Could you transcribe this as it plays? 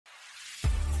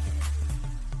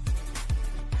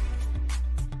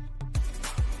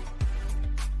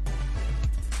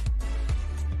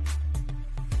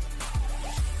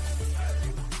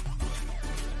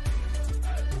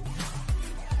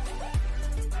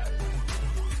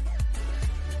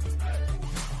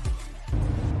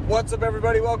What's up,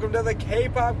 everybody? Welcome to the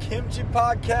K-Pop Kimchi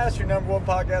Podcast, your number one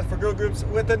podcast for girl groups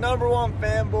with the number one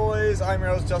fanboys. I'm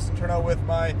your host, Justin Turneau, with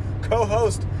my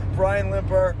co-host, Brian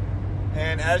Limper.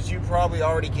 And as you probably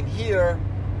already can hear,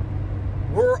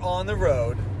 we're on the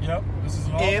road. Yep, this is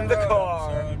in the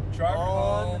car, driving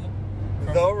on home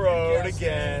the road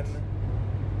again.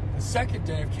 The second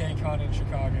day of K-Con in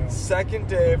Chicago. Second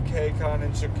day of K-Con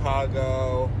in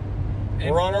Chicago. And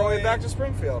we're on our way boy, back to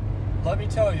Springfield. Let me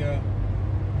tell you,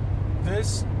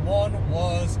 this one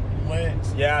was lit.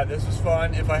 Yeah, this was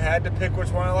fun. If I had to pick which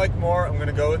one I liked more, I'm going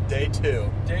to go with day two.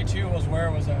 Day two was where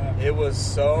it was at. It was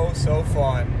so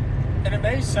fun. And it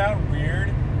may sound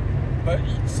weird, but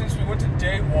since we went to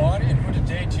day one and went to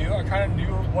day two, I kind of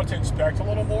knew what to expect a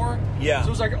little more. Yeah. So it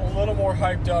was like a little more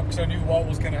hyped up because I knew what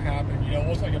was going to happen. You know, it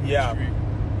wasn't like a mystery.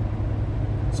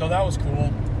 So that was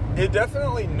cool. It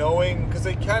definitely knowing, because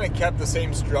they kind of kept the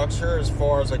same structure as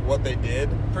far as like what they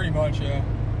did. Pretty much, yeah.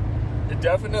 It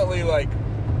definitely, like,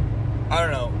 I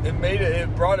don't know,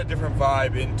 it brought a different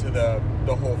vibe into the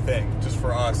whole thing, just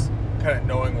for us, kind of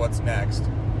knowing what's next.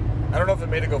 I don't know if it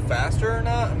made it go faster or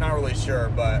not, I'm not really sure,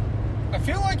 but I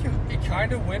feel like it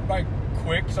kind of went by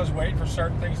quick because I was waiting for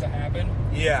certain things to happen.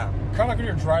 yeah. Kind of like when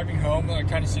you're driving home, it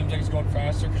kind of seems like it's going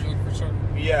faster because you're looking for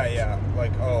certain... Yeah,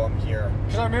 like, oh, I'm here.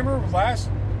 Because I remember last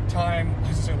time,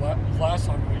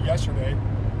 yesterday,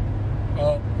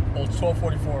 well, it's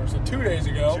 12:44, so 2 days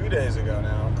ago. 2 days ago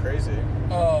now, crazy.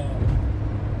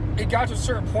 It got to a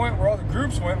certain point where all the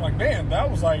groups went, like, man,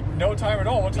 that was like no time at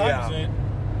all. What time is it?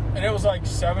 And it was like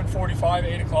 7:45,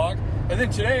 8 o'clock. And then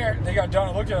today they got done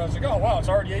and looked at it. I was like, oh, wow, it's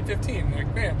already 8:15.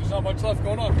 Like, man, there's not much left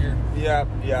going on here.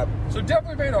 Yeah. So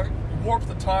definitely made a warp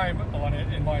the time on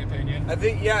it, in my opinion. I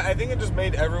think it just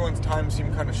made everyone's time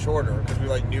seem kind of shorter because we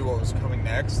like knew what was coming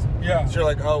next. Yeah. So you're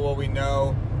like, oh, well, we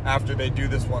know after they do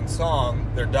this one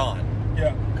song, they're done.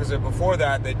 Yeah. Because before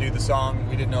that, they'd do the song,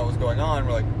 we didn't know what was going on.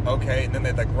 We're like, okay, and then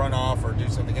they'd like run off or do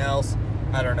something else.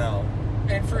 I don't know.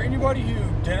 And for anybody who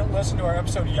didn't listen to our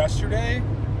episode yesterday,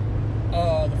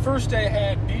 the first day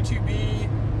had B2B,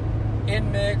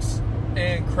 InMix,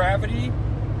 and Gravity.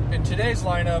 And today's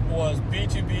lineup was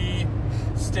B2B,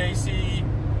 Stacy,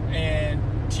 and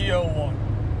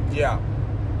TO1. Yeah.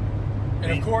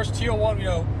 And of course, TO1 we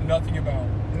know nothing about.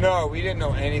 No, we didn't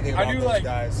know anything about those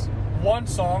guys. One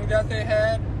song that they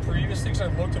had previously, because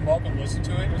I looked them up and listened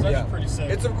to it. It was actually pretty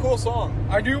sick. It's a cool song.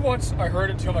 I knew once I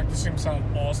heard it too, I'm like, this is going to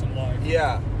sound awesome live.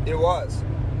 Yeah, it was.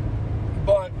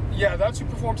 But, yeah, that's who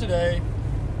performed today.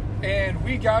 And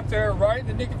we got there right in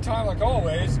the nick of time, like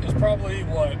always. It's probably,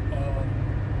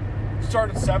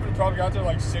 started at 7, probably got there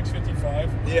like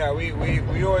 6:55. Yeah,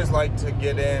 we always like to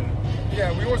get in.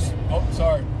 Yeah,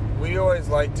 We always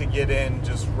like to get in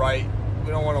just right. We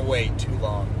don't want to wait too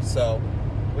long. So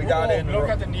we got in. We don't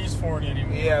got the knees for it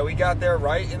anymore. Yeah, we got there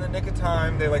right in the nick of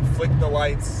time. They like flicked the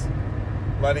lights,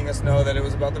 letting us know that it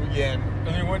was about to begin. And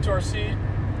then we went to our seat.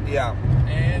 Yeah.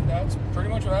 And that's pretty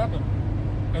much what happened.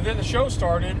 And then the show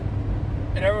started,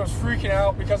 and everyone was freaking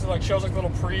out because it like shows like little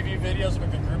preview videos of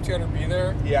like the groups going to be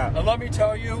there. Yeah. And let me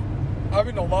tell you, I've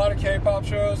been to a lot of K-pop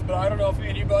shows, but I don't know if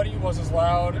anybody was as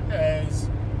loud as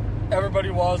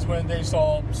everybody was when they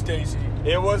saw Stacy.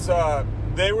 It was.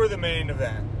 They were the main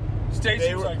event.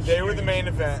 Stacy was like they were the main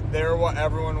event. They were what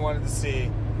everyone wanted to see,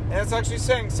 and it's actually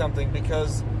saying something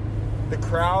because the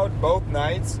crowd both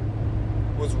nights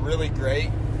was really great,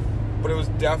 but it was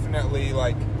definitely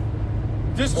like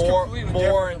this is completely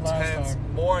more different than last intense,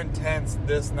 time. more intense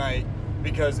this night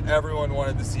because everyone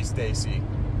wanted to see Stacy.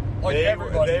 Like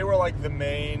everybody. They were like the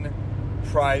main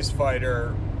prize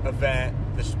fighter event.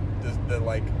 The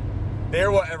like. They're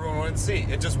what everyone wanted to see.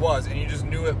 It just was, and you just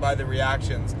knew it by the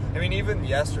reactions. I mean, even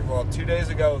 2 days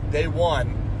ago, they won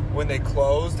when they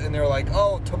closed, and they were like,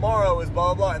 oh, tomorrow is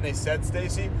blah, blah, blah, and they said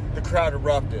Stacy, the crowd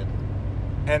erupted.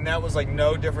 And that was, like,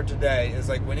 no different today. It's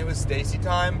like, when it was Stacy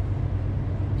time,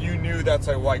 you knew that's,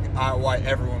 like, why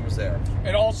everyone was there.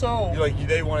 And also...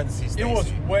 they wanted to see Stacy. It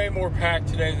was way more packed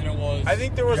today than it was I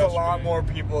think there was yesterday. a lot more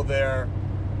people there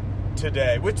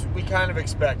today, which we kind of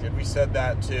expected. We said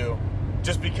that, too.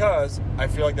 Just because I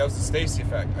feel like that was the Stacy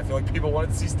effect. I feel like people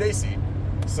wanted to see Stacy.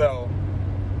 So,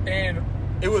 and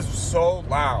it was so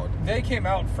loud. They came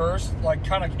out first, like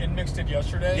kind of like InMix did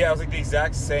yesterday. Yeah, it was like the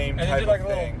exact same and type they did like of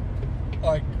a thing. Little,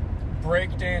 like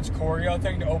breakdance choreo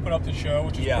thing to open up the show,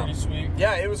 which is pretty sweet.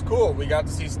 Yeah, it was cool. We got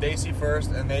to see Stacy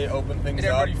first, and they opened things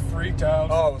up. And everybody freaked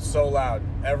out. Oh, it was so loud.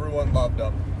 Everyone loved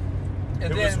them.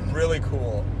 And it was really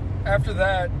cool. After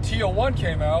that, TO1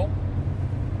 came out,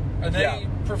 and they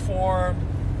performed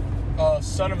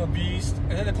Son of a Beast,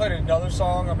 and then they played another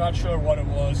song. I'm not sure what it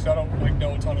was. I don't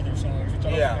know a ton of their songs, which I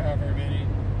don't think they have very many.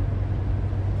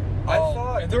 I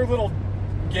thought What? And their little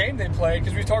game they played,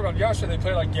 because we talked about yesterday, they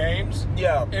played like games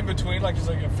Yeah. in between, like it's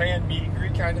like a fan meet and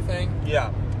greet kind of thing.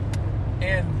 Yeah.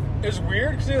 And it was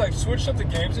weird because they like switched up the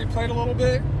games they played a little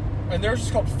bit, and theirs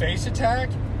was called Face Attack,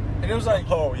 and it was like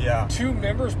Oh, yeah. two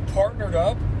members partnered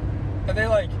up, and they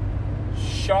like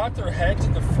shot their heads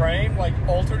in the frame, like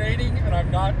alternating, and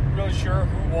I'm not really sure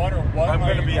who won or what. I'm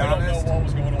going to be I honest. don't know what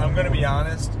was going on. I'm going to be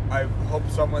honest. I hope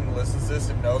someone listens to this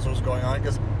and knows what's going on,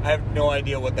 because I have no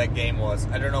idea what that game was.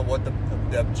 I don't know what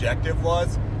the objective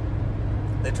was.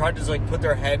 They tried to just like put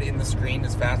their head in the screen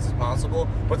as fast as possible,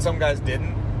 but some guys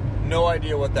didn't. No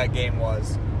idea what that game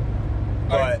was.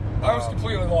 But I was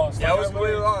completely lost. Yeah, Like, I was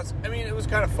completely lost. I mean, it was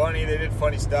kind of funny. They did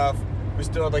funny stuff. We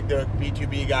still had like the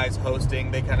B2B guys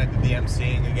hosting. They kind of did the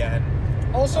emceeing again.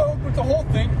 Also, with the whole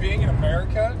thing being in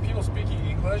America, people speaking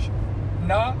English,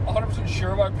 not 100%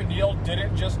 sure why Peniel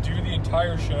didn't just do the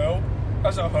entire show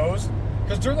as a host.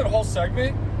 Because during that whole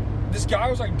segment, this guy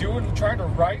was like trying to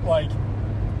write like,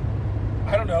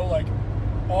 I don't know, like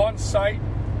on-site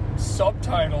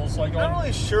subtitles. Like, I'm not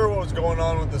really sure what was going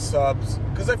on with the subs,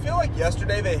 because I feel like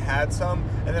yesterday they had some,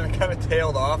 and then it kind of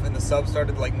tailed off, and the subs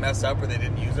started to like mess up, or they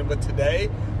didn't use them. But today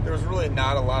there was really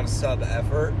not a lot of sub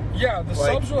effort. Yeah, the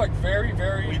Like, subs were like very,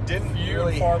 very. We didn't few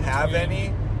really and far have between.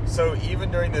 any. So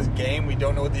even during this game, we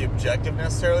don't know what the objective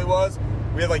necessarily was.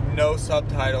 We had like no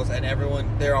subtitles, and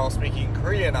they're all speaking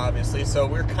Korean, obviously. So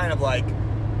we're kind of like,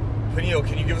 Peniel,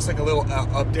 can you give us like a little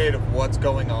update of what's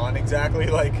going on exactly?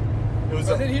 Like, it was.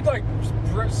 And then he'd like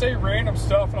say random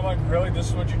stuff, and I'm like, really, this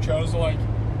is what you chose to like?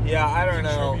 Yeah, I don't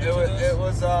know. It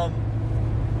was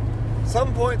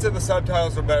some points in the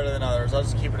subtitles were better than others. I'll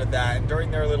just keep it at that. And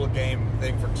during their little game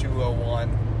thing for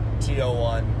 201,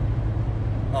 T01,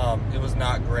 it was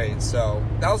not great. So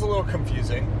that was a little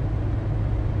confusing.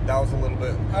 That was a little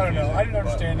bit confusing, I don't know. I didn't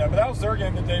understand that, but that was their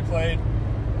game that they played.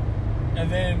 And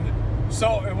then,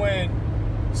 so it went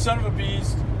Son of a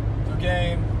Beast, their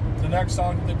game, the next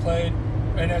song that they played,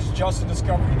 and as Justin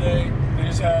discovered today, they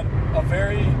just had a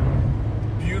very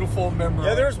beautiful member.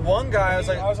 Yeah, there's one guy. I was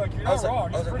like, you're not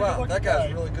wrong. I was He's a like, pretty wow, good-looking that guy's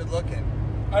guy. really good looking.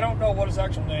 I don't know what his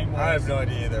actual name was. I have no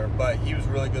idea either, but he was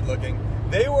really good looking.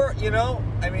 They were,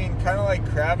 I mean, kind of like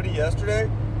Gravity yesterday.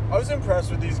 I was impressed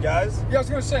with these guys. Yeah, I was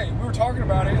gonna say, we were talking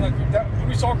about it, like when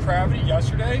we saw Gravity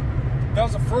yesterday. That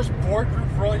was the first boy group,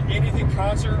 really anything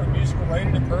concert or music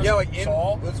related in person. Yeah, like we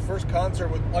saw. it was the first concert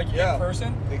with In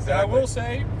person. Exactly. And I will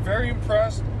say, very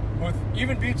impressed with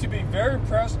even B2B. Very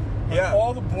impressed with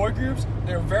all the boy groups.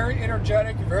 They're very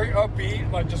energetic, very upbeat.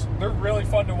 Like they're really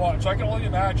fun to watch. I can only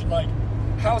imagine like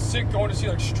how sick going to see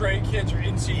like Stray Kids or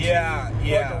NCT.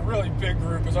 Like a really big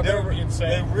group. Is that would be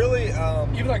insane. They really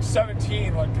even like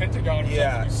 17, like Pentagon.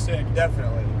 Would be sick.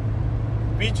 Definitely.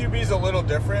 B2B's a little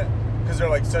different because they're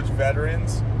like such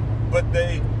veterans, but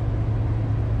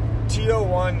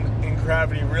TO1 and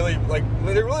Gravity really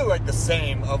they're really like the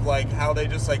same of like how they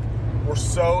just like were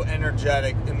so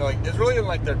energetic and like it's really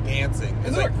like they're dancing.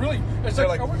 It's like really, it's they're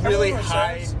like really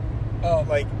high,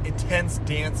 like intense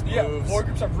dance moves. Yeah, boy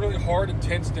groups have really hard,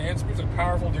 intense dance moves, like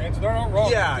powerful dance. They're not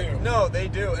wrong. Yeah, no, they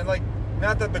do, and like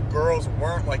not that the girls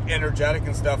weren't like energetic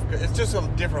and stuff. It's just a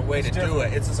different way to do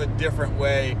it. It's just a different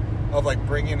way of like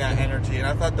bringing that energy. And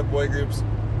I thought the boy groups,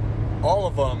 all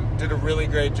of them, did a really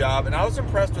great job. And I was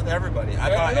impressed with everybody. I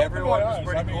thought everyone was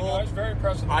pretty cool. I was very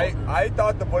impressed with the boy groups. I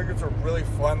thought the boy groups were really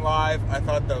fun live. I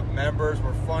thought the members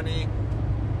were funny.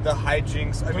 The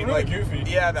hijinks, They're really goofy.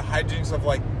 Yeah, the hijinks of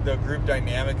like the group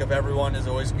dynamic of everyone is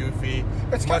always goofy.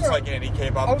 It's much like any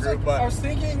K-pop group. But I was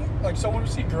thinking, like, so when we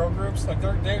see girl groups, like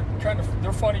they're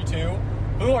funny too.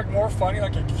 But they're like more funny,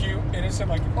 like a cute, innocent,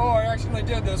 like, oh, I accidentally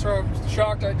did this, or I'm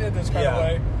shocked I did this kind of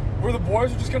way. Where the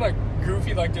boys are just kind of like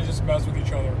goofy, like they just mess with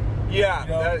each other. Yeah, you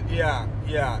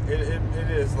know?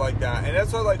 It is like that, and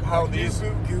that's what like how like these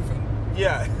goofing.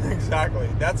 Yeah, exactly.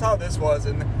 That's how this was,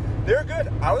 and they're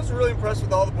good. I was really impressed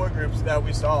with all the boy groups that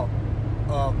we saw.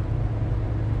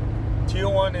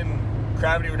 TO1 and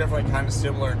Gravity were definitely kind of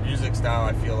similar in music style,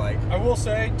 I feel like. I will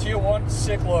say, TO1,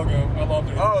 sick logo. I loved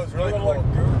it. Oh, it was really cool.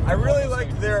 Like, I really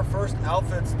liked their first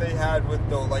outfits they had with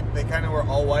the, like, they kind of were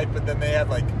all white, but then they had,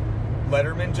 like,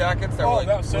 Letterman jackets that were, like,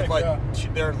 that was sick, with,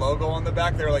 like, their logo on the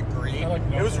back. They were, like, green.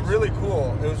 It was really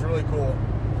cool. It was really cool.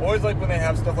 Always like when they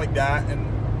have stuff like that, and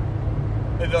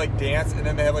they like dance, and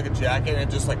then they have like a jacket, and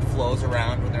it just like flows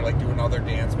around when they're like doing all their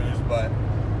dance moves. But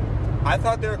I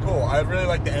thought they were cool. I really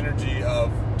like the energy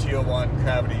of TO1,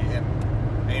 Gravity, and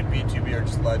B2B are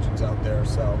just legends out there.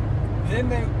 So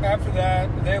then after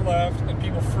that, they left, and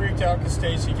people freaked out because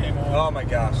Stacy came on. Oh my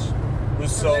gosh, it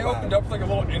was so. They opened up like a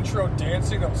little intro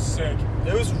dancing that was sick.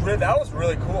 That was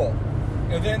really cool.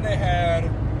 And then they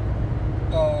had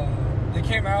they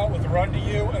came out with Run to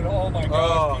You, and oh my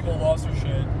gosh, people lost their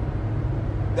shit.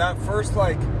 That first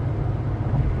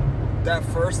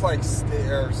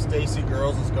Stacy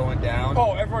Girls was going down.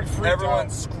 Oh, everyone freaked out. Everyone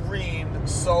screamed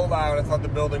so loud, I thought the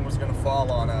building was going to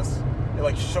fall on us. It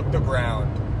like shook the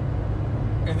ground.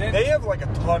 And then they have like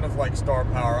a ton of like star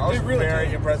power. I was really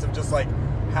very impressive, just like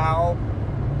how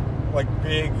like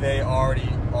big they already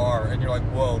are, and you're like,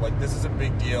 whoa, like this is a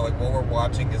big deal. Like what we're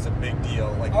watching is a big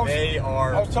deal. Like they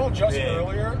are. I was telling Justin big.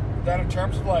 earlier that in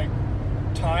terms of like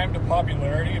time to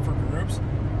popularity for groups,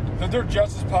 that they're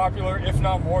just as popular, if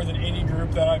not more, than any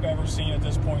group that I've ever seen at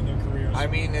this point in their careers. I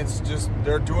mean, it's just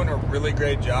they're doing a really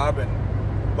great job,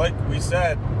 and like we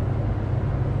said,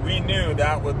 we knew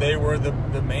that they were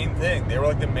the main thing. They were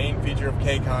like the main feature of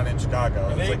KCON in Chicago.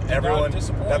 And it's they like did everyone. not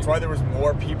disappoint. That's why there was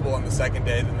more people on the second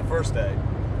day than the first day.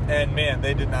 And man,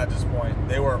 they did not disappoint.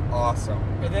 They were awesome.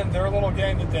 And then their little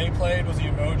game that they played was the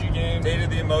emoji game. They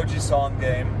did the emoji song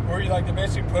game. Where you they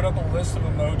basically put up a list of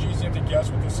emojis, you have to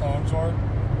guess what the songs are,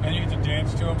 and you get to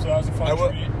dance to them, so that was a fun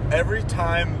treat. Every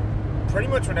time, pretty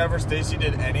much whenever Stacy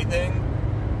did anything,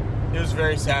 it was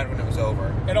very sad when it was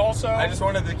over. And also, I just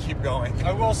wanted to keep going.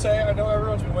 I will say, I know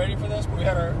everyone's been waiting for this, but we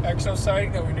had our EXO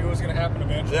sighting that we knew was going to happen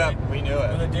eventually. Yeah, we knew it.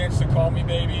 And they danced to Call Me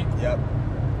Baby. Yep.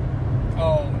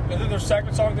 And then their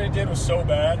second song they did was So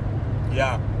Bad.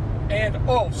 Yeah. And,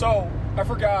 so, I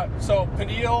forgot. So,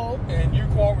 Peniel and Yu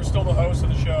Kwang were still the hosts of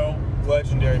the show.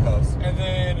 Legendary hosts. And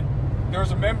then there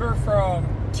was a member from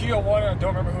TO1, I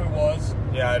don't remember who it was.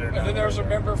 Yeah, I don't know. And then there was a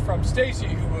member from Stacy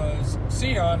who was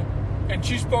Sion, and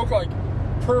she spoke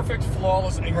perfect,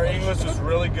 flawless English. Her English was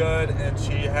really good, and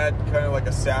she had kind of like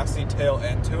a sassy tail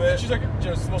end to it. And she's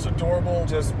just the most adorable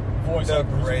voice. The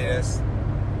greatest.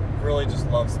 Really just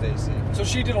love Stacy. So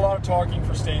she did a lot of talking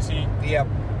for Stacy. Yep.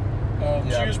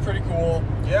 She was pretty cool.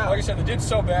 Yeah. Like I said, they did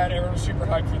So Bad. Everyone was super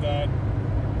hyped for that.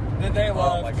 Then they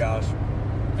left. Oh my gosh.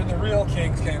 Then the real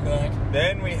Kings came back.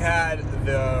 Then we had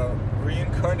the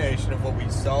reincarnation of what we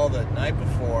saw the night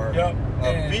before. Yep.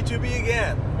 Of B2B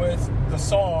again. With the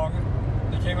song.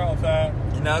 They came out with that.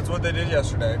 And that's what they did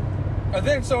yesterday. And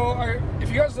then, if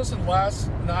you guys listened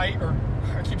last night, or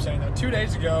I keep saying that, 2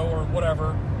 days ago or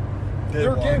whatever,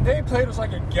 their game they played was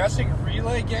like a guessing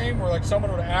relay game where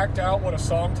someone would act out what a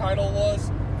song title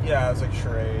was. Yeah, it was like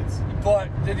charades. But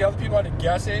then the other people had to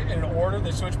guess it in an order.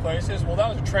 They switched places. Well, that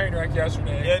was a train wreck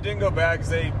yesterday. Yeah, it didn't go bad because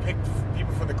they picked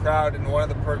people for the crowd, and one of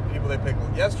the people they picked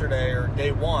yesterday, or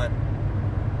day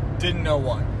one, didn't know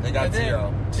one. They got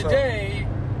zero. Today,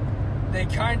 they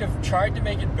kind of tried to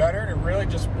make it better, and it really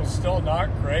just was still not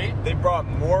great. They brought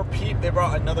more people. They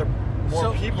brought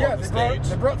more people on the stage.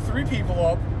 They brought 3 people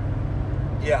up.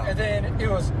 Yeah. And then it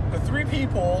was the 3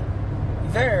 people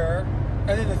there,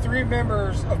 and then the 3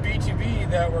 members of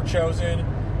B2B that were chosen,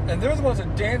 and they're the ones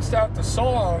that danced out the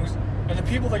songs, and the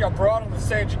people that got brought on the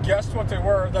stage guessed what they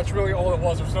were. That's really all it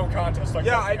was. There was no contest.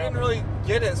 I didn't really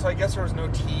get it, so I guess there was no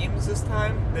teams this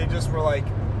time. They just were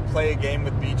play a game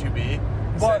with B2B,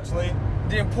 essentially. But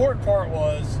the important part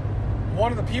was,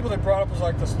 one of the people they brought up was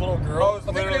this little girl. Oh,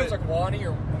 I think her name was Wani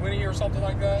or Winnie or something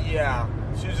like that. Yeah.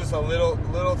 She was just a little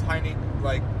tiny,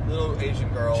 little Asian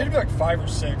girl. She'd be 5 or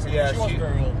 6. She wasn't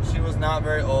very old. She was not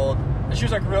very old. And she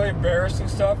was really embarrassed and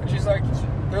stuff. And she's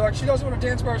they're she doesn't want to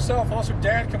dance by herself unless her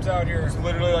dad comes out here. It's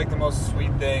literally the most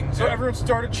sweet thing. So everyone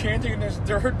started chanting, and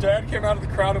her dad came out of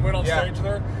the crowd and went on stage with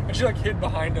her. And she hid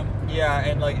behind him. Yeah,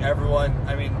 and everyone,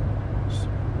 I mean,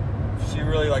 she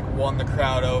really won the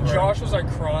crowd over. Josh was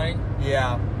crying.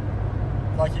 Yeah.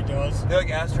 Like he does.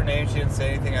 They asked her name, she didn't say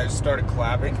anything, I just started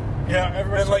clapping. Yeah,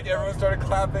 everyone. And everyone started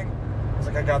clapping. I was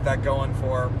I got that going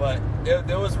for her. But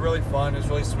it was really fun, it was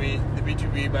really sweet. The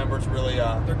B2B members really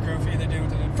they're goofy, they do what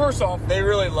they do. First off, they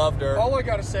really loved her. All I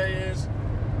gotta say is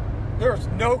there's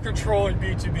no controlling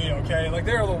B2B, okay?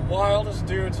 They are the wildest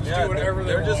dudes who do whatever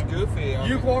they want. They're just goofy.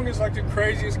 Yu Kwang is the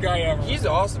craziest guy ever. He's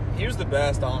awesome. He was the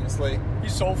best, honestly.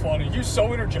 He's so funny. He was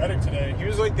so energetic today. He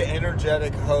was the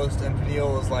energetic host, and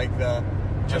Peniel was the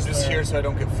just here so I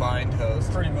don't get fined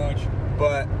host. Pretty much.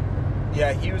 But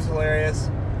yeah, he was hilarious.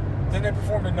 Then they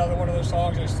performed another one of their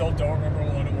songs. I still don't remember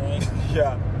what it was.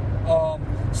 Yeah.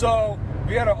 So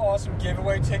we had an awesome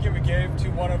giveaway ticket we gave to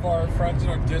one of our friends in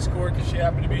our Discord because she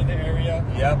happened to be in the area.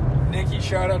 Yep. Nikki,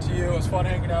 shout out to you. It was fun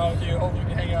hanging out with you. Hopefully we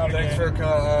can hang out again. Thanks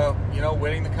for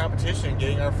winning the competition,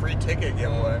 getting our free ticket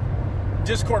giveaway.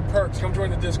 Discord perks. Come join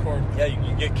the Discord. Yeah, you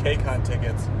can get KCON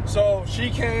tickets. So she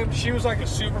came. She was a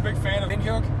super big fan of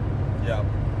Inhyuk. Yeah.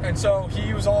 And so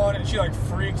he was on, and she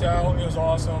freaked out. It was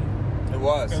awesome. It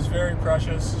was. It was very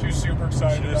precious. She was super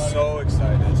excited She was about so it.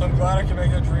 excited. So I'm glad I could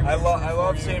make that dream. I come true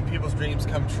love for you. seeing people's dreams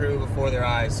come true before their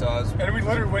eyes. So And we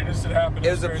literally witnessed it happen. it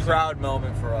was a crazy. proud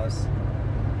moment for us.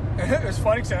 It was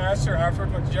funny because I asked her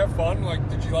afterwards, like, did you have fun? Like,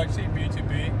 did you like seeing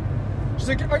B2B? She's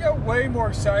like, I got way more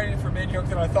excited for Manny Hook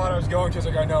than I thought I was going to. She's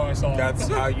like, I know, I saw it. That's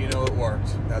how you know it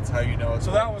worked. That's how you know it.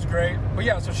 So that was great. But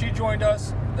yeah, so she joined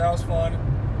us. That was fun.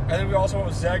 And then we also went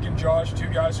with Zeg and Josh, 2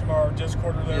 guys from our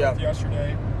Discord were there Yep. with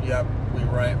yesterday. Yep, we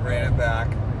ran it back.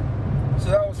 So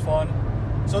that was fun.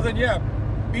 So then, yeah,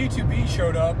 B2B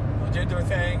showed up, did their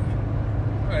thing.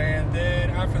 And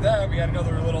then after that, we had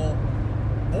another little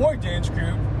boy dance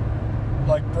group,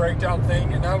 like breakdown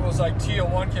thing. And that was like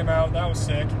TL1 came out. That was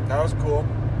sick. That was cool.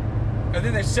 And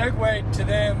then they segued to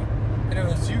them, and it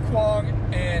was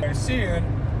Zukwang and Cian,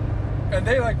 and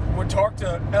they like would talk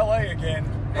to LA again.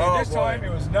 And Oh, this boy. time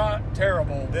it was not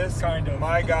terrible. This kind of.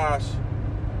 My gosh.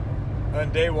 On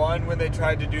day one, when they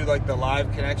tried to do like the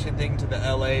live connection thing to the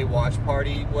LA watch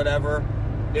party, whatever,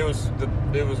 it was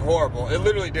horrible. It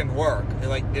literally didn't work. It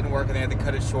like didn't work, and they had to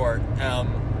cut it short.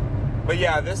 But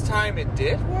yeah, this time it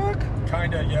did work.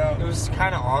 Kinda, yeah. It was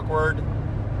kind of awkward.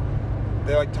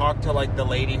 They like talked to like the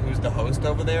lady who's the host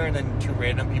over there, and then 2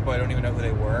 random people I don't even know who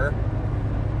they were.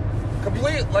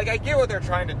 Like I get what they're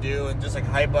trying to do, and just like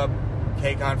hype up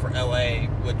KCON for LA,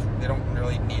 which they don't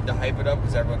really need to hype it up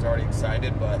because everyone's already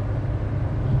excited. But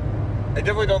I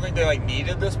definitely don't think they like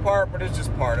needed this part, but it's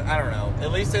just part. I don't know.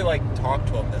 At least they like talked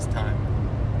to him this time.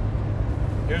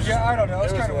 It was Yeah, I don't know.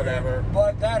 It's it was kind of whatever. weird.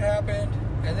 But that happened,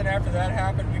 and then after that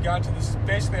happened, we got to this.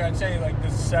 Basically, I'd say like the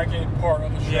second part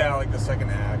of the show. Yeah, like the second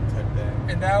act type thing.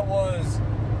 And that was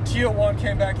TL1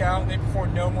 came back out and they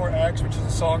performed No More X, which is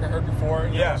a song I heard before.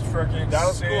 And Yeah, it was freaking that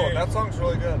was sick. cool. That song's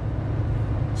really good.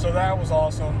 So that was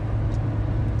awesome.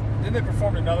 Then they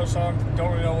performed another song.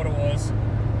 Don't really know what it was.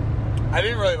 I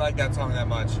didn't really like that song that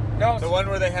much. No, The one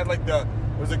where they had like it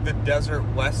was like the desert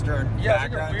western yeah, it's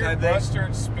like a background weird type thing.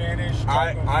 Western Spanish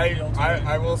type of feel to it.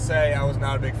 I will say I was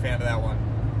not a big fan of that one.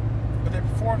 But they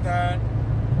performed that,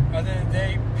 and then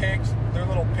they picked their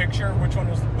little picture, which one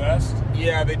was the best.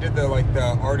 Yeah, they did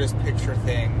the artist picture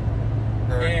thing,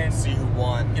 and see who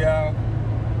won. Yeah,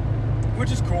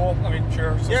 which is cool. I mean,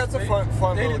 sure. So Yeah, it's a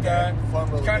fun They little did that. game. Fun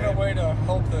little It's kind of game. a way to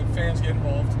help the fans get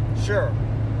involved. Sure.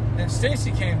 Then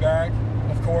Stacy came back,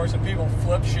 of course, and people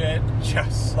flip shit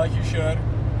Yes. like you should.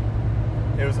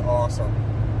 It was awesome.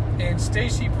 And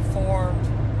Stacy performed.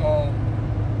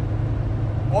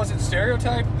 Was it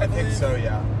Stereotype? I think believe? so.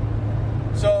 Yeah.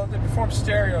 So they performed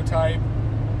Stereotype,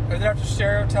 and then after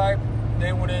Stereotype,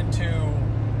 they went into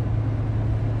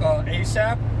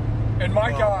ASAP. And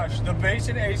my gosh, the bass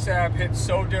in ASAP hit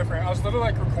so different. I was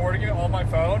literally like recording it on my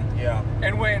phone, Yeah.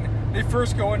 and when they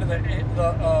first go into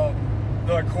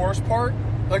the chorus part,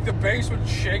 like the bass would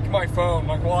shake my phone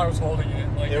like while I was holding it.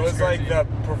 Like It was crazy. like the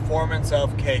performance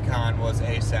of KCON was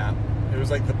ASAP. It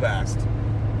was like the best.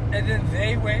 And then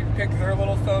they went and picked their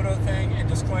little photo thing and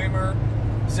disclaimer.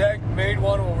 Zeg made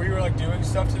one while we were like doing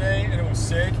stuff today, and it was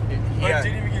sick. But Yeah. it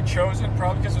didn't even get chosen,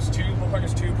 probably because it looked like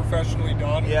it's too professionally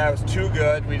done. Yeah, it was too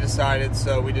good. We decided,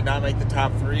 so we did not make the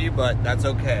top 3, but that's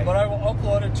okay. But I will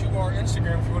upload it to our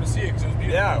Instagram if you want to see it because it was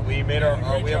beautiful. Yeah, we made You did a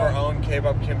great we have our job. own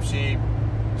K-pop Kimchi,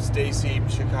 Stacy,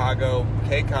 Chicago,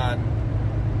 KCON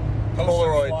Poster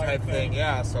Polaroid flyer type thing.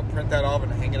 Yeah, so print that off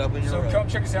and hang it up in your So room. come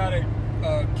check us out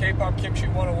at K-pop Kimchi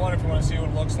 101 if you want to see what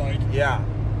it looks like. Yeah,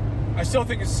 I still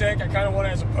think it's sick. I kind of want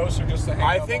it as a poster just to hang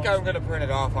I up think on. I'm gonna print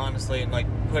it off honestly and like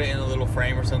put it in a little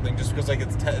frame or something, just because like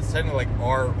it's technically like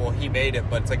our. Well, he made it,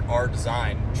 but it's like our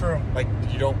design. True. Like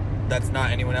you don't. That's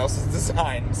not anyone else's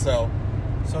design. So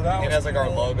So that was it has like our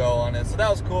cool. logo on it. So that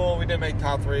was cool. We didn't make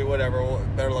top 3. Whatever.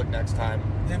 Better luck next time.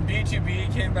 Then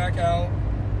B2B came back out.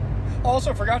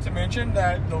 Also, forgot to mention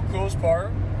that the coolest part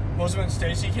was when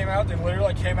Stacy came out. They literally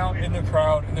like came out in the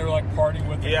crowd and they were like partying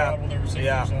with the crowd while they were singing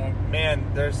yeah. the song. Man,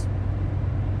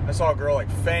 I saw a girl like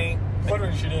faint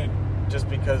Literally, she did. just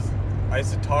because I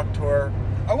used to talk to her.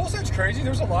 I will say it's crazy.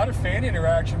 There's a lot of fan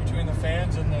interaction between the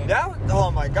fans and the.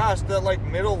 Oh my gosh, the like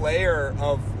middle layer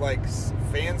of like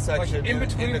fan section in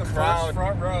between the the first crowd.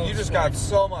 front rows, You just like- got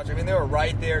so much. I mean, they were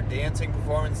right there, dancing,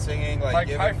 performing, singing, like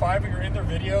giving- high-fiving or in their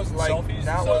videos and like selfies.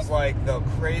 that and was stuff. like the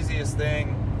craziest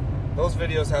thing. Those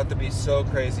videos have to be so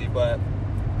crazy, but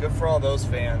good for all those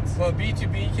fans. Well,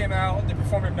 B2B came out. They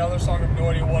performed another song. I have no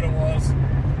idea what it was,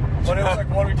 but it was like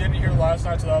one we didn't hear last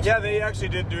night. So that was Yeah, cool. they actually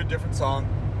did do a different song.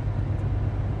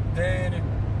 Then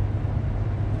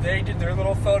they did their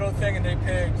little photo thing, and they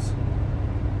picked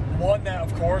one that,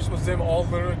 of course, was them all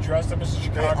literally dressed up as They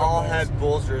Chicago all Bulls. had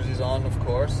Bulls jerseys on, of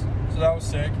course. So that was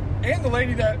sick. And the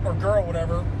lady that, or girl,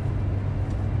 whatever,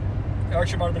 it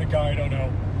actually might have been a guy, I don't know,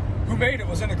 who made it,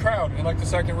 was in the crowd in like the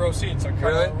second row seats. Like,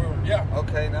 Really? we were, yeah.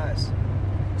 Okay, nice.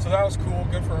 So that was cool.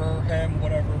 Good for her, him,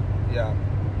 whatever. Yeah.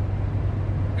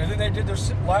 And then they did their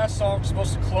last song,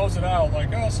 supposed to close it out.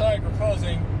 Like, oh, psych, we're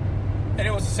closing. And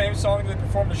it was the same song that they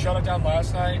performed to shut it down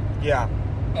last night. Yeah.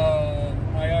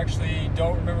 I actually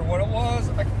don't remember what it was.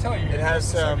 I can tell you. It has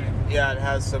some, it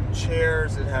has some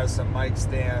chairs. It has some mic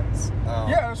stands.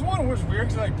 Yeah, there's one that was weird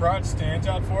because like brought stands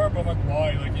out for it, but I'm like,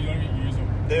 why? Like, you don't even use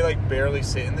them. They like barely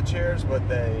sit in the chairs, but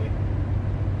they.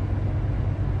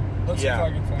 Let's see if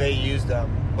I can find they it. used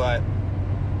them, but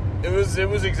it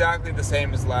was exactly the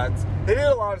same as Lads. They did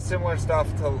a lot of similar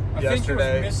stuff to I yesterday. think it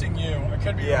was Missing You. I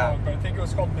could be wrong, but I think it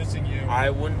was called Missing You. I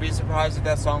wouldn't be surprised if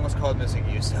that song was called Missing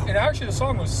You. So And actually, the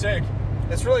song was sick.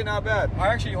 it's really not bad. I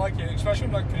actually like it, especially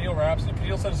when like Peniel raps. And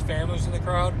Peniel said his family was in the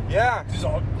crowd. Yeah, He's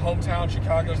a hometown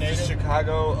Chicago native. It's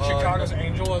Chicago. Chicago's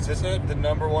angel, as he said. The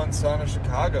number one son of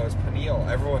Chicago is Peniel.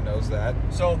 Everyone knows that.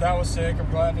 So that was sick. I'm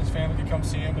glad his family could come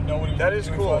see him and know what he was That is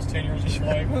doing cool. for the last 10 years of his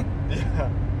life. Yeah.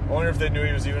 I wonder if they knew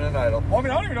he was even an idol. Well, I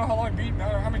mean, I don't even know how long beat,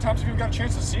 how many times have you got a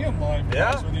chance to see him live? To be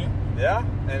honest with you. Yeah.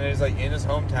 And he's like in his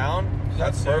hometown.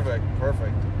 That's That's sick.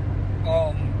 perfect.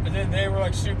 And then they were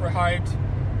like super hyped.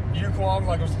 Yu Kwang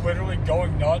like was literally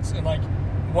going nuts and like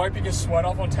wiping his sweat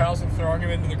off on towels and throwing him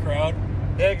into the crowd.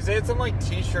 Yeah, because they had some like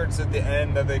T-shirts at the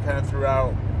end that they kind of threw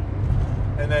out,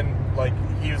 and then like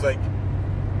he was like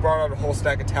brought out a whole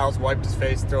stack of towels, wiped his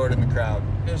face, throw it in the crowd.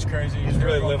 It was crazy. He's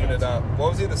really living it up.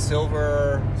 What was he? The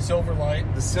Silver Light.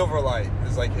 The Silver Light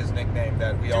is like his nickname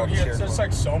that we all Dude, he had cheered just for.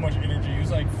 like so much energy. He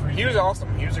was like freaking. He was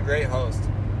awesome. He was a great host.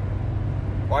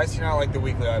 Why is he not like the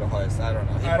Weekly Idol host? I don't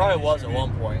know. He I don't probably think he was should at be.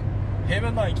 one point. Him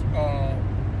and like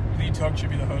Lee Tug should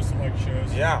be the host of like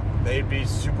shows. Yeah, they'd be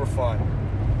super fun.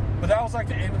 But that was like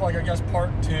the end of like I guess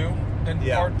part 2. Then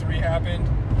Yeah. part 3 happened,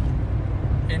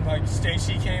 and like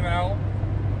Stacy came out,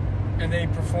 and they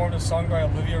performed a song by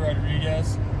Olivia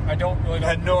Rodriguez. I don't really know.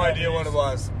 Had no who that idea what is. it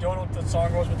was. Don't know what the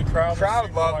song was, but the crowd.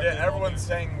 Crowd loved it. Everyone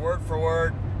sang word for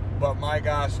word, but my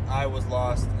gosh, I was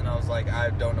lost, and I was like,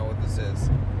 I don't know what this is.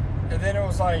 And then it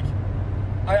was like,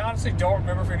 I honestly don't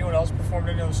remember if anyone else performed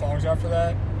any of the songs after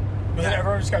that. But then Yeah.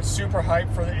 everyone just got super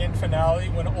hyped for the end finale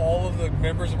when all of the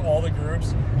members of all the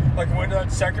groups like went to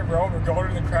that second row and were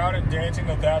going to the crowd and dancing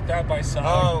to That by Side.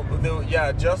 Oh,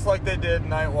 yeah, just like they did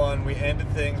night one, we ended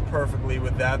things perfectly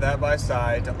with That by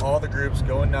Side, to all the groups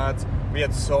going nuts. We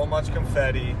had so much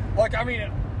confetti. Like, I mean,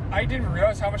 I didn't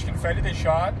realize how much confetti they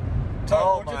shot until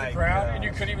I looked at the ground and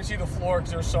you couldn't even see the floor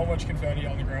because there was so much confetti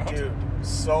on the ground. Dude,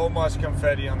 so much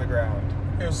confetti on the ground.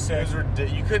 It was sick. It was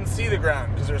ridiculous. You couldn't see the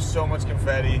ground because there was so much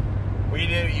confetti. We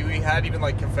had even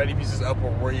like confetti pieces up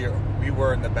where we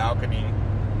were in the balcony.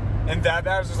 And that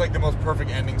was just like the most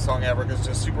perfect ending song ever because it's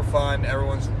just super fun.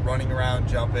 Everyone's running around,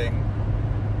 jumping.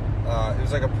 It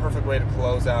was like a perfect way to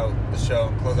close out the show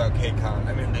and close out KCON.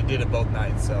 I mean, they did it both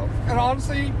nights, so. And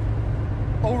honestly,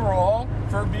 overall,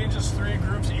 for being just 3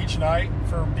 groups each night,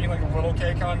 for being like a little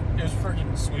KCON, it was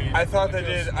freaking sweet. I thought Like,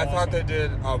 they it was did. I thought they awesome.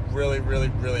 did a really, really,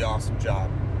 really awesome job.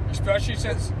 Especially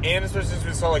since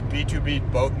we saw like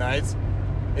B2B both nights,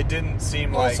 it didn't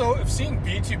seem like. also, if seeing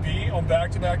B2B on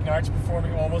back-to-back nights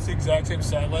performing almost the exact same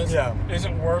set list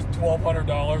isn't worth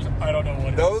 $1,200, I don't know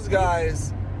what those is.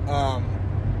 guys,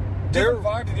 Different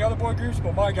vibe to the other boy groups,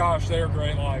 but my gosh, they are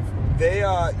great live.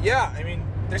 I mean,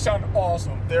 They sound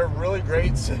awesome. they're really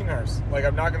great singers. Like,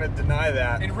 I'm not going to deny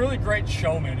that. And really great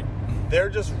showmen. They're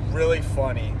just really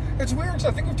funny. It's weird because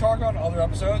I think we've talked about it in other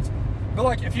episodes, but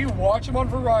like if you watch them on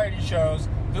variety shows,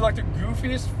 they're like the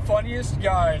goofiest, funniest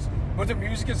guys, but the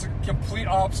music is the complete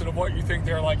opposite of what you think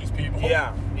they're like as people.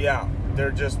 Yeah.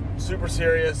 They're just super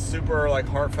serious, super like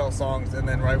heartfelt songs, and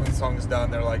then right when the song's done,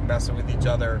 they're like messing with each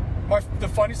other. The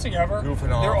funniest thing ever,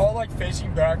 Goofing off. they're all like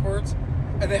facing backwards,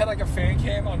 and they had like a fan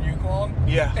cam on Yu Kwang.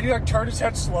 Yeah. And he like turned his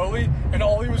head slowly, and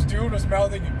all he was doing was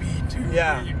mouthing B2B.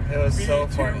 Yeah, it was so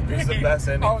funny. It was the best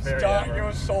ending I was fairy dying. ever. It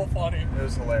was so funny. It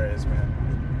was hilarious,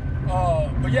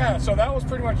 man. But yeah, so that was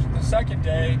pretty much the second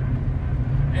day.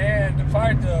 And if I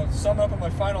had to sum up on my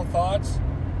final thoughts,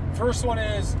 first one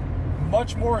is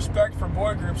much more respect for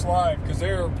boy groups live because they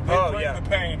bring the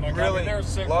pain. Like, really, they're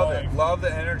sick love live. it. Love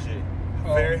the energy.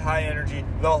 Very high energy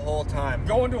the whole time.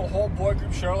 Going to a whole boy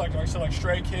group show, like I said, like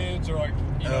Stray Kids or like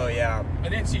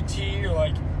an NCT or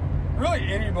like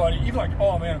really anybody, even like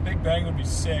a Big Bang would be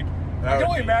sick. I can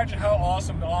only imagine how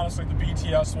awesome, honestly, the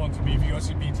BTS ones would be if you go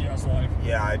see BTS live.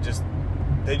 Yeah,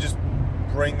 they just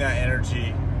bring that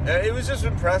energy. It was just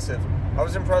impressive. I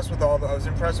was impressed with I was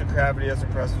impressed with Gravity. I was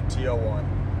impressed with TO1.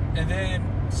 And then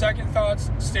second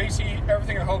thoughts, Stacy,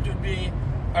 everything I hoped it would be.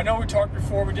 I know we talked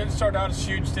before. We didn't start out as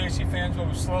huge Stacy fans, but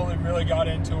we slowly really got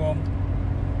into them.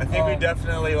 I think we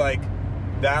definitely like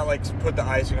that. Like put the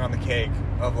icing on the cake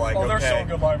of like. Oh, okay. they're so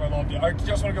good live. I loved it. I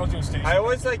just want to go to a stage. I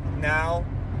always like now.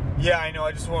 Yeah, I know.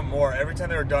 I just want more. Every time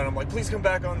they were done, I'm like, please come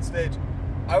back on stage.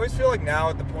 I always feel like now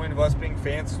at the point of us being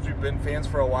fans, since we've been fans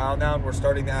for a while now, and we're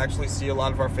starting to actually see a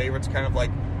lot of our favorites kind of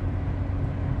like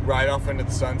ride off into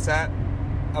the sunset.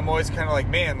 I'm always kind of like,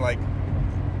 man, like,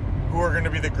 who are going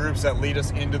to be the groups that lead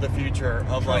us into the future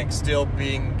of like still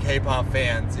being K-pop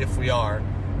fans if we are?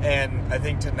 And I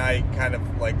think tonight kind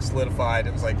of like solidified.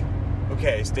 It was like,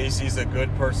 okay, Stacey's a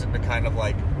good person to kind of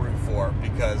like root for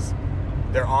because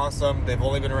they're awesome. They've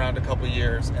only been around a couple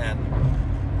years and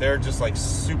they're just like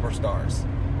superstars.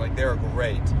 Like they're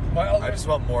great. I just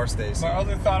want more Stacey. My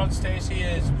other thought on Stacey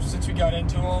is since we got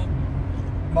into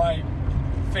them, my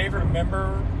favorite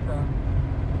member or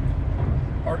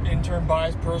our intern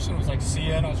bias person was like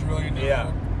Sia, and I was really into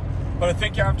her. But I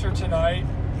think after tonight,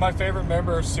 my favorite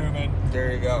member is Sumin.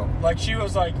 There you go. Like she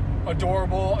was like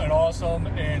adorable and awesome,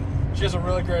 and she has a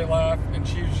really great laugh, and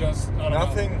she was just I don't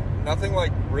know. Nothing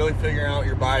like really figuring out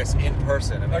your bias in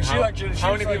person. I mean, Like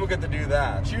how many people get to do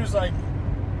that? She was like,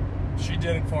 she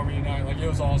did it for me tonight. Like it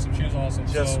was awesome. She was awesome.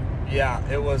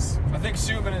 It was. I think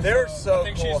Sumin is. They're so I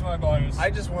think cool. she's my bias. I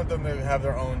just want them to have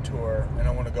their own tour, and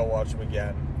I want to go watch them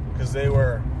again because they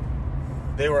were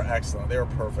excellent. They were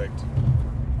perfect.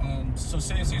 So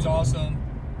Stacey's awesome.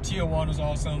 TO1 was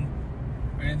awesome,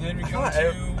 and then we come to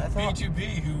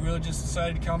B2B, who really just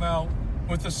decided to come out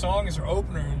with the song as their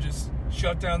opener and just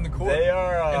shut down the court. They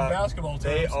are in basketball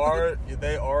terms.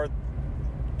 They are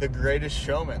the greatest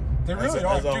showmen. They really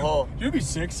are. As a whole. You'd be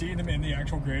sick seeing them in the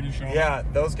actual greatest showman. Yeah,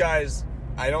 those guys.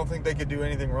 I don't think they could do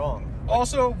anything wrong.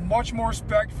 Also, much more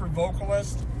respect for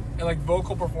vocalists and like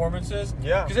vocal performances.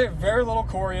 Yeah, because they have very little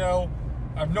choreo.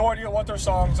 I have no idea what their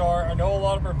songs are. I know a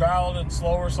lot of them are ballad and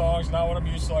slower songs, not what I'm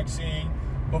used to like seeing.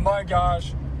 But my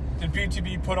gosh, did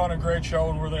B2B put on a great show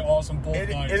and were they awesome both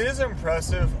nights? It is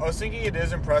impressive. I was thinking it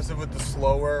is impressive with the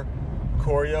slower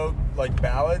choreo, like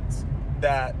ballads,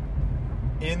 that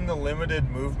in the limited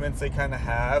movements they kind of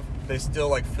have, they still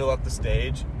like fill up the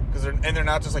stage because they're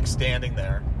not just like standing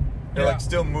there. They're like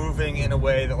still moving in a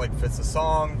way that like fits the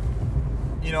song.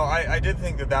 You know, I did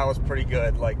think that was pretty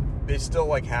good. Like they still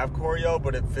like have choreo,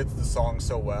 but it fits the song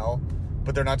so well.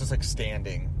 But they're not just like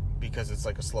standing because it's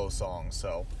like a slow song.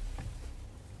 So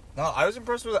no, I was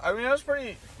impressed with. I mean, I was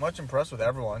pretty much impressed with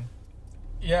everyone.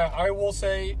 Yeah, I will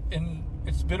say,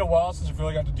 it's been a while since I've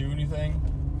really got to do anything.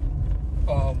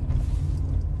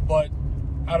 But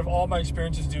out of all my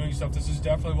experiences doing stuff, this is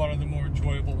definitely one of the more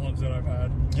enjoyable ones that I've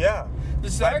had. Yeah.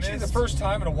 This is actually the first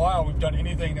time in a while we've done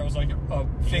anything that was like a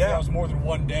thing that was more than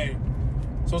one day.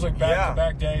 So it was like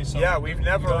back-to-back days. So yeah, we've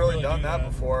never really done that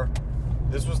before.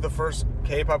 This was the first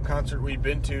K-pop concert we've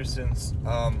been to since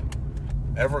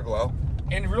Everglow.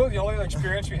 And really the only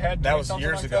experience we had doing something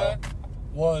years like ago. that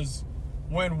was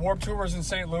when Warped Tour was in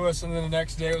St. Louis, and then the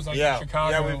next day it was like in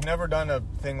Chicago. Yeah, we've never done a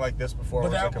thing like this before.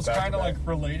 But that was kind of like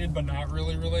related, but not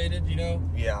really related, you know?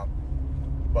 Yeah.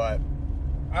 But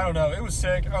I don't know. It was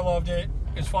sick. I loved it.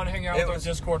 It's fun to hang out with our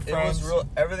Discord friends.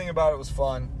 Everything about it was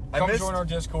fun. Come join our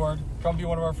Discord. Come be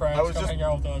one of our friends. Come hang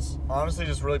out with us. Honestly,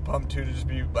 just really pumped too to just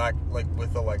be back like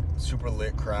with a like super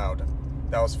lit crowd.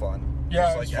 That was fun.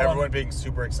 Yeah, just, like everyone being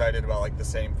super excited about like the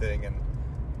same thing and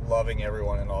loving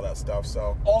everyone and all that stuff.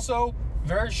 So also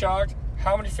very shocked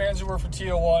how many fans there were for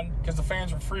TO1 because the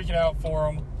fans were freaking out for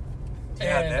them.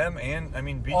 Yeah, them and I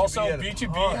mean B2B. Also,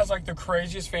 B2B has like the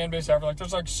craziest fan base ever. Like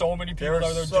there's like so many people that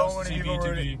are there just to see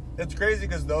B2B. It's crazy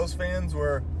because those fans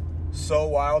were so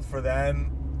wild for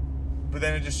them. But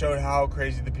then it just showed how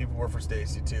crazy the people were for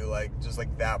Stacey too, like just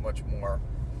like that much more.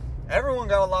 Everyone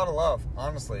got a lot of love,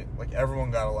 honestly. Like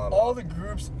everyone got a lot of love. All the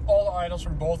groups, all the idols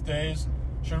from both days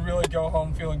should really go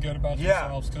home feeling good about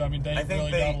themselves because I mean they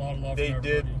really got a lot of love. They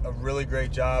did a really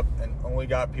great job and only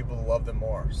got people to love them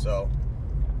more. So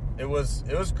it was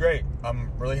great. I'm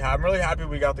really happy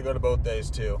we got to go to both days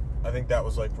too. I think that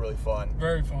was like really fun.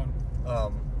 Very fun.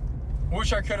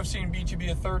 Wish I could have seen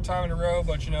B2B a third time in a row,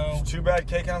 but you know. It's too bad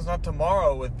K-Con's not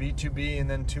tomorrow with B2B and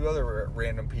then two other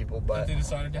random people. But if they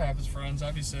decided to have as friends,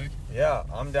 that'd be sick. Yeah,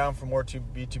 I'm down for more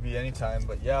B2B anytime.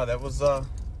 But yeah, that was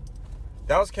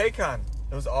K-Con.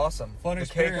 It was awesome. Fun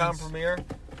experience. The K-Con premiere,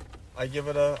 I give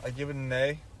it an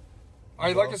A.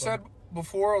 I said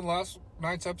before on last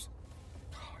night's episode.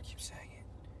 Oh, I keep saying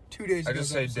it. 2 days ago. I just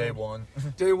say day one.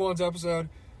 Day one's episode.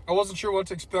 I wasn't sure what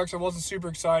to expect, so I wasn't super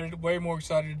excited. Way more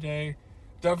excited today.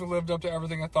 Definitely lived up to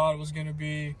everything I thought it was going to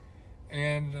be.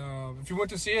 And if you went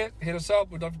to see it, hit us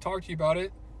up. We'd love to talk to you about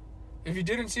it. If you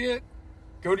didn't see it,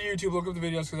 go to YouTube, look up the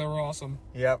videos because they were awesome.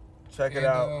 Yep. Check it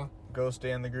out. Go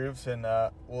stay in the groups, and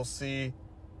we'll see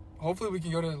hopefully we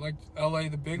can go to like LA,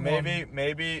 the big maybe one.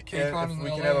 Maybe KCON if in we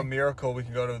LA. can have a miracle, we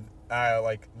can go to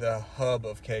like the hub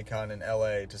of KCON in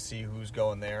LA to see who's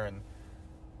going there and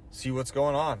see what's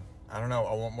going on. I don't know.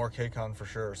 I want more KCON for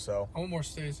sure. So I want more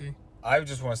Stacy. I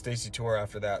just want a Stacy tour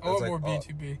after that. I want That's more like,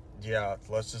 B2B. yeah,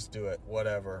 let's just do it.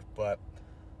 Whatever. But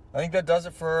I think that does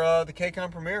it for the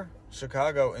KCON premiere.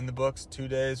 Chicago in the books. 2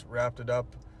 days. Wrapped it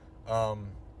up.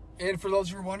 And for those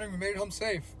who are wondering, we made it home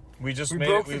safe. We just We made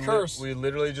broke it. the curse. We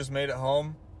literally just made it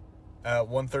home at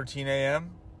 1:13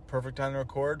 a.m. Perfect time to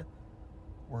record.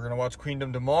 We're going to watch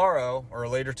Queendom tomorrow, or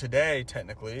later today,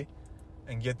 technically,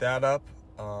 and get that up.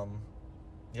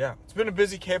 Yeah, it's been a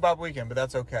busy K-pop weekend, but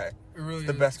that's okay. It really It's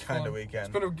the is. best It's kind fun. of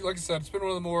weekend. It's been, like I said, it's been one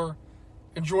of the more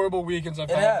enjoyable weekends I've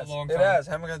It had has. in a long time. It has.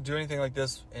 Haven't got to do anything like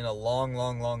this in a long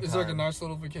time. It's like a nice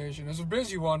little vacation. It was a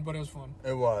busy one, but it was fun.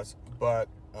 It was. But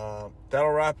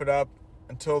that'll wrap it up.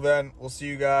 Until then, we'll see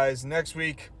you guys next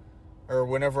week, or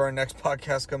whenever our next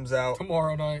podcast comes out.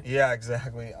 Tomorrow night. Yeah,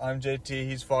 exactly. I'm JT.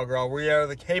 He's Foggerall. We are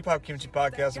the K-pop Kimchi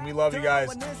Podcast, and we love you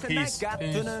guys. Peace.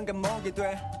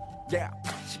 Yeah.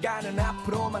 시간은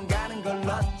앞으로만 가는 걸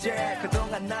어째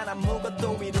그동안 난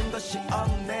아무것도 이룬 것이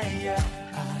없네